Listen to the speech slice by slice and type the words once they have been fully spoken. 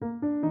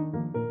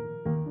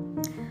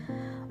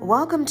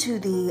Welcome to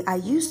the I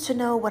used to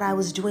know what I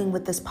was doing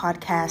with this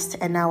podcast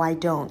and now I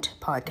don't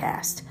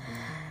podcast.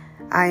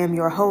 I am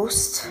your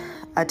host,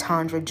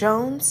 Atandra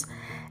Jones,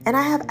 and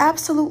I have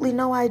absolutely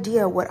no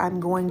idea what I'm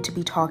going to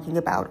be talking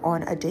about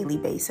on a daily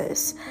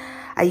basis.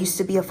 I used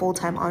to be a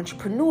full-time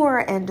entrepreneur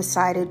and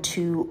decided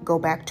to go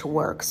back to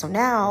work. So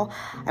now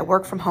I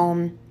work from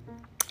home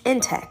in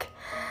tech.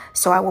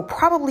 So I will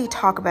probably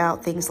talk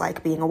about things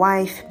like being a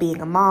wife,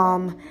 being a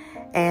mom,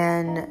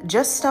 and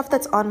just stuff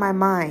that's on my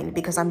mind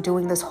because I'm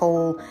doing this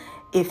whole,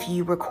 if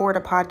you record a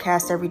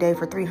podcast every day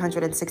for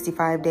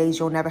 365 days,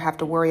 you'll never have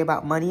to worry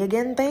about money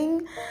again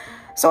thing.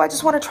 So I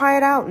just want to try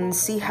it out and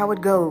see how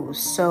it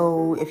goes.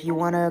 So if you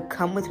want to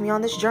come with me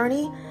on this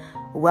journey,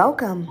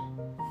 welcome.